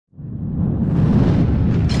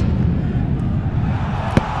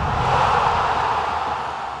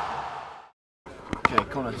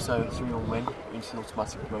So 3-1 win into the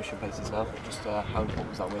automatic promotion places now. Just how important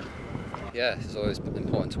was that win? Yeah, it's always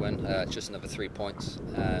important to win. It's just another 3 points.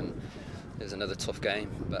 It was another tough game,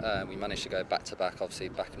 but we managed to go back to back, obviously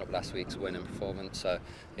backing up last week's win and performance. So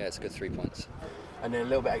yeah, it's a good 3 points. And then a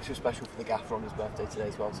little bit extra special for the gaffer on his birthday today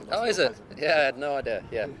as well. So oh, is it? Yeah, I had no idea.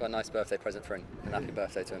 Yeah, got a nice birthday present for him. And happy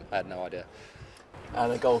birthday to him. I had no idea.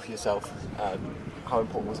 And a goal for yourself. How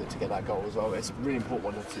important was it to get that goal as well? It's a really important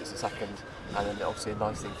one, obviously it's the second, and then obviously a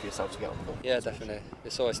nice thing for yourself to get on the goal. Yeah, definitely.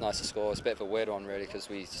 It's always nice to score. It's a bit of a weird one really, because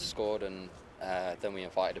we scored and then we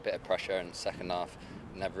invited a bit of pressure in the second half.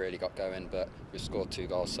 Never really got going, but we've scored 2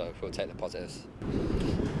 goals, so we'll take the positives.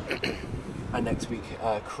 And next week,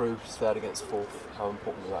 Crewe is 3rd against 4th. How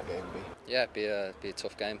important will that game be? Yeah, be a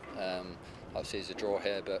tough game. Obviously, it's a draw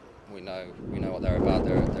here, but we know what they're about.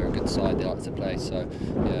 They're a good side. They like to play. So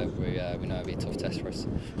yeah, we know it'll be a tough test for us.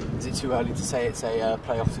 Is it too early to say it's a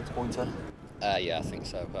playoff 6-pointer? Yeah, I think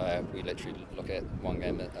so. We literally look at one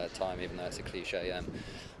game at a time, even though it's a cliche.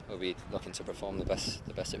 We'll be looking to perform the best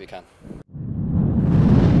that we can.